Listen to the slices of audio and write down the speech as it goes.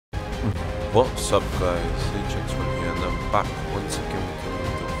What's up guys, HX1 here and I'm back once again with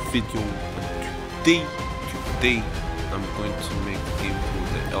another video, and today I'm going to make a game for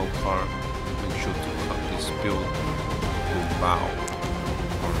the LCAR. Make sure to cut this build Mobile.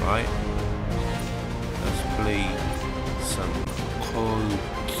 Alright, let's play some COD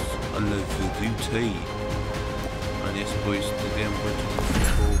Mobile. And yes boys, today I'm going to do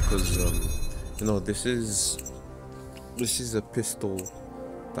control because you know, this is a pistol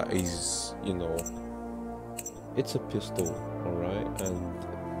that is, you know, it's a pistol, alright, and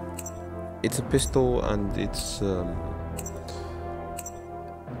it's a pistol, and it's we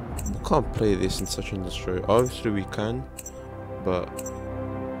can't play this in such an industry. Obviously we can, but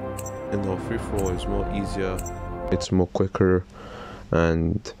you know, free for all is more easier, it's more quicker,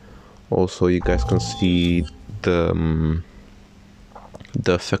 and also you guys can see the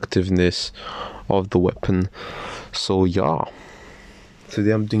effectiveness of the weapon. So yeah,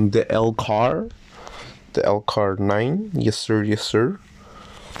 today I'm doing the LCAR-9. Yes sir, yes sir.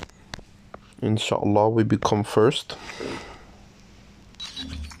 Inshallah we become first.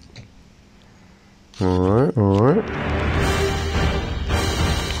 Alright.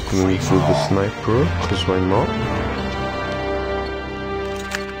 Going for the sniper, because why not?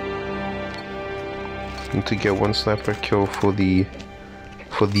 Need to get one sniper kill for the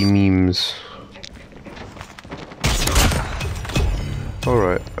memes.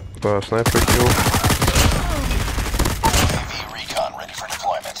 Alright, got a sniper kill. UAV recon ready for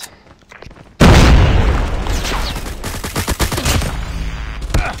deployment.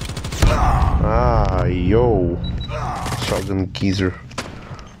 Ah, yo. Shotgun geezer.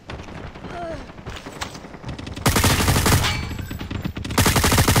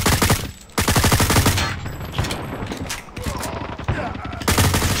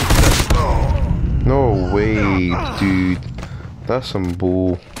 No way, dude. That's some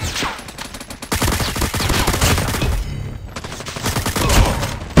bull.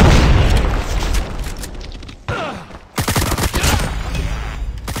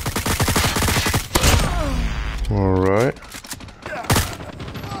 Alright.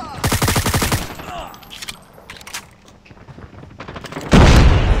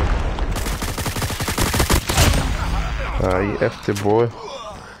 You effed it, boy.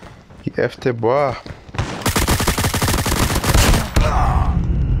 You effed it, boy.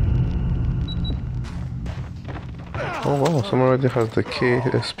 Oh wow, someone already has the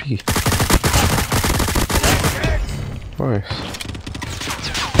KSP. Nice.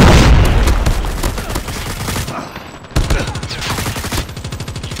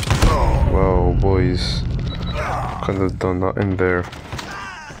 Wow, boys. Could have done that in there.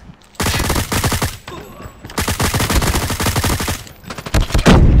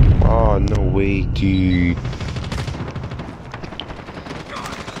 Oh, no way, dude.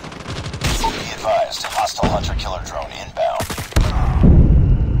 Hostile hunter-killer drone inbound.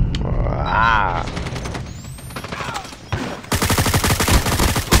 Ah.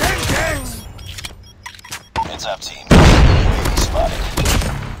 Heads up, team. UAV spotted.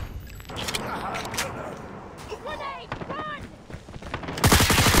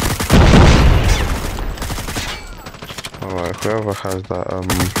 Alright, whoever has that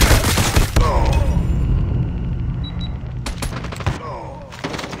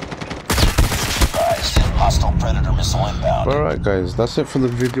Hostile predator missile inbound. Alright guys, that's it for the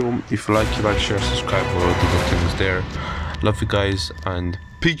video. If you like, share, subscribe, all the things there. Love you guys and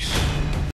peace.